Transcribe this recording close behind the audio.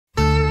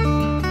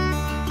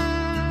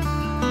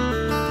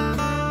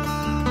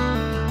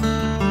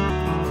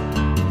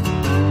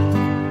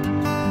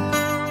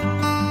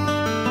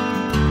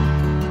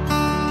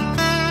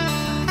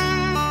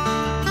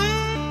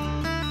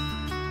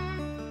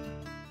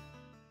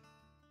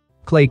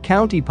Clay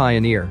County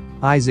pioneer,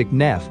 Isaac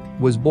Neff,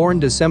 was born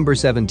December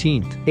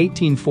 17,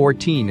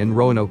 1814 in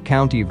Roanoke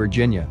County,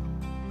 Virginia.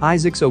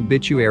 Isaac's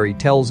obituary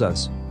tells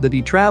us that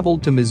he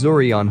traveled to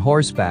Missouri on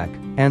horseback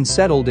and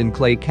settled in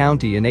Clay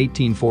County in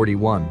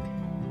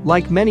 1841.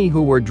 Like many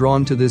who were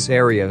drawn to this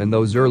area in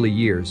those early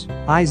years,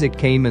 Isaac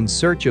came in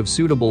search of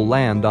suitable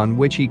land on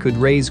which he could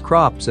raise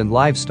crops and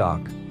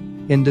livestock.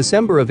 In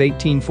December of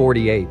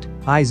 1848,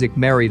 Isaac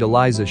married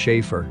Eliza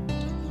Schaefer.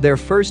 Their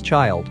first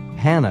child,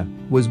 Hannah,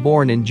 was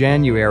born in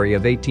January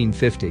of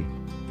 1850.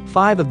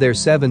 5 of their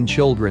 7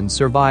 children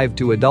survived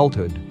to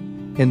adulthood.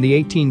 In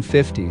the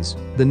 1850s,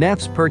 the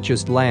Neffs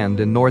purchased land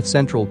in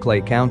north-central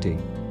Clay County.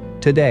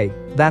 Today,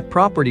 that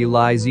property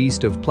lies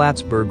east of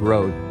Plattsburgh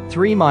Road,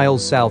 3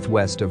 miles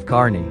southwest of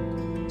Kearney.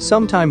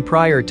 Sometime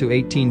prior to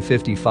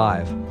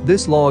 1855,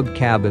 this log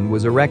cabin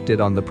was erected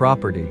on the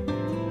property.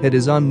 It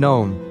is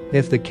unknown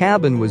if the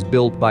cabin was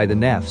built by the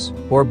Neffs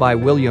or by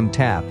William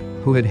Tapp,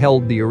 who had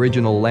held the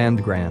original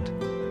land grant.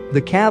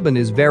 The cabin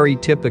is very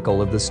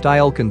typical of the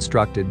style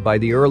constructed by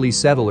the early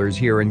settlers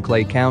here in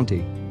Clay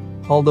County.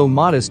 Although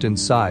modest in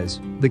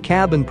size, the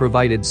cabin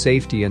provided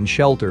safety and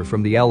shelter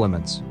from the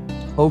elements.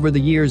 Over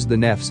the years, the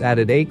Neffs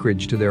added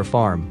acreage to their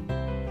farm.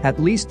 At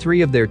least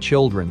 3 of their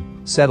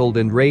children settled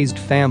and raised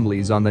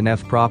families on the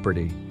Neff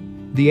property.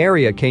 The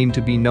area came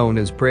to be known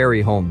as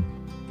Prairie Home.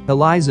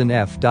 Eliza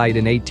Neff died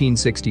in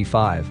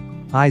 1865,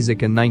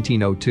 Isaac in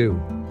 1902.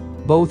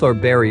 Both are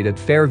buried at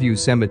Fairview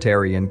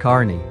Cemetery in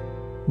Kearney.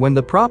 When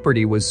the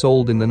property was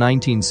sold in the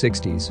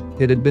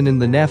 1960s, it had been in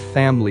the Neff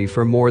family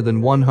for more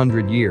than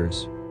 100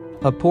 years.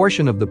 A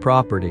portion of the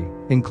property,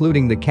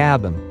 including the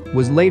cabin,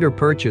 was later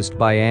purchased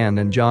by Anne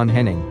and John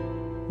Henning.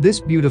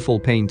 This beautiful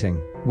painting,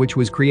 which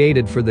was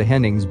created for the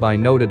Hennings by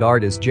noted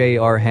artist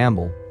J.R.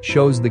 Hamill,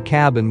 shows the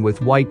cabin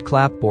with white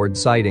clapboard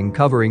siding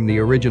covering the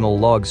original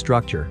log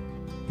structure.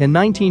 In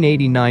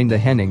 1989, the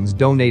Hennings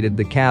donated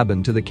the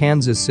cabin to the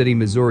Kansas City,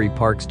 Missouri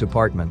Parks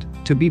Department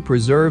to be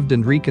preserved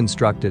and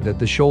reconstructed at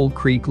the Shoal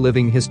Creek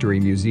Living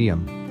History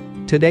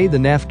Museum. Today, the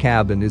Neff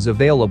cabin is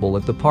available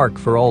at the park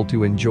for all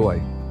to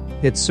enjoy.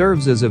 It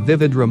serves as a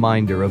vivid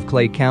reminder of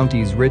Clay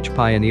County's rich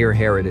pioneer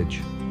heritage.